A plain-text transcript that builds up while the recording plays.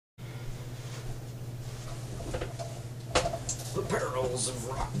Pearls of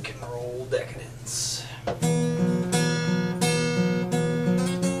rock and roll decadence.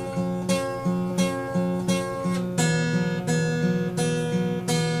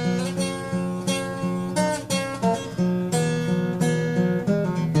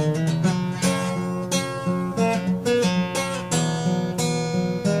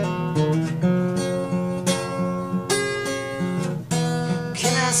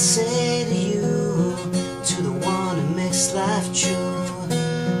 Can I say to you, to the one who makes life true,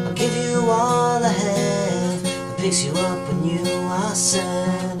 I'll give you all I have, that picks you up when you are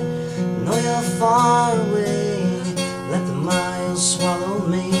sad. Know you're far away, let the miles swallow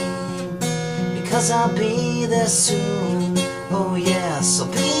me, because I'll be there soon. Oh yes, I'll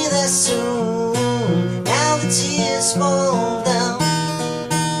be there soon. Now the tears fall down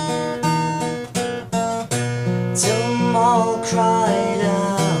till them all cried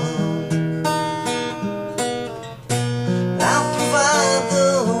out. I'll provide the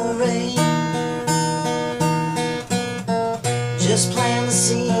rain, just plant the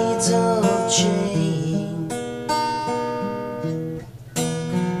seeds of change.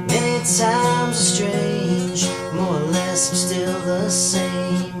 Many times are strange, more or less I'm still the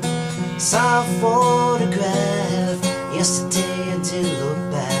same. Saw a photograph yesterday, I did look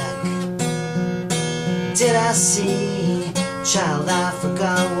back. Did I see child I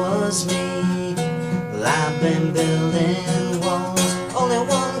forgot was me? Well, I've been building walls, only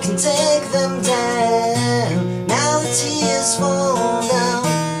one can take them down. Now the tears fall down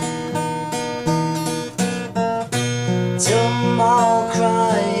till them all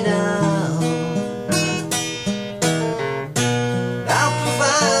cried out. I'll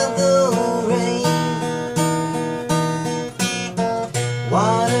provide the rain,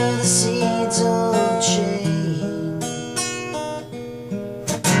 water the seeds of change.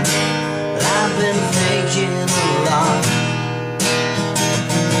 But I've been thinking a lot,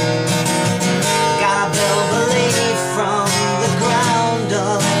 gotta build belief from the ground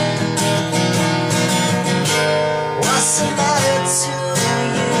up. What's the matter to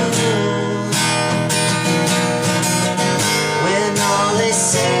you when all they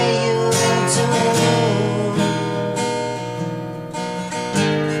say you do?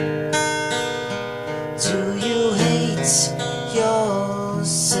 Do you hate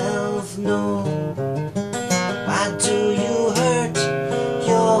yourself? No.